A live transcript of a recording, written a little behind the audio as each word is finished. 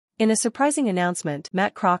In a surprising announcement,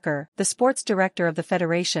 Matt Crocker, the sports director of the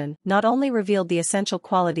federation, not only revealed the essential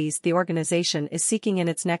qualities the organization is seeking in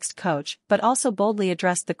its next coach, but also boldly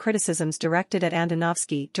addressed the criticisms directed at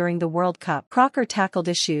Andonovski during the World Cup. Crocker tackled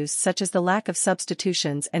issues such as the lack of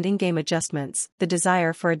substitutions and in-game adjustments, the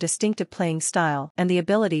desire for a distinctive playing style, and the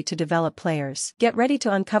ability to develop players. Get ready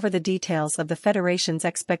to uncover the details of the federation's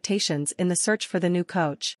expectations in the search for the new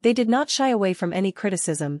coach. They did not shy away from any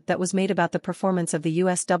criticism that was made about the performance of the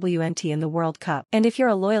USWNT in the World Cup. And if you're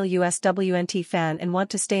a loyal USWNT fan and want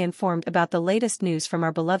to stay informed about the latest news from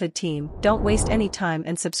our beloved team, don't waste any time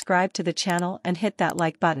and subscribe to the channel and hit that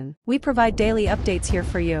like button. We provide daily updates here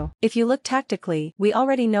for you. If you look tactically, we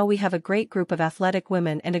already know we have a great group of athletic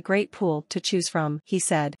women and a great pool to choose from, he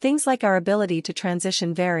said. Things like our ability to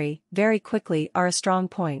transition very quickly are a strong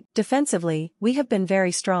point. Defensively, we have been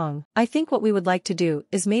very strong. I think what we would like to do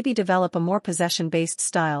is maybe develop a more possession-based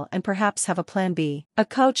style and perhaps have a plan B. A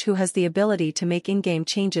coach who has the ability to make in-game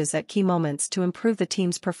changes at key moments to improve the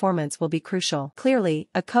team's performance will be crucial. Clearly,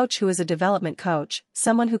 a coach who is a development coach,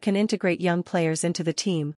 someone who can integrate young players into the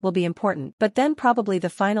team, will be important. But then probably the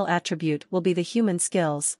final attribute will be the human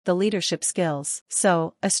skills, the leadership skills.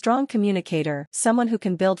 So, a strong communicator, someone who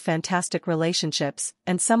can build fantastic relationships,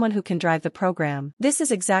 and someone who can drive the program. This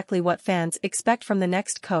is exactly what fans expect from the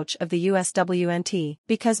next coach of the USWNT,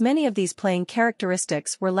 because many of these playing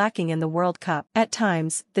characteristics were lacking in the World Cup. At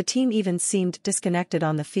times, the team even seemed disconnected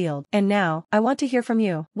on the field. And now, I want to hear from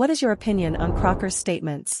you. What is your opinion on Crocker's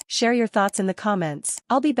statements? Share your thoughts in the comments.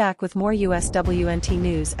 I'll be back with more USWNT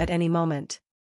news at any moment.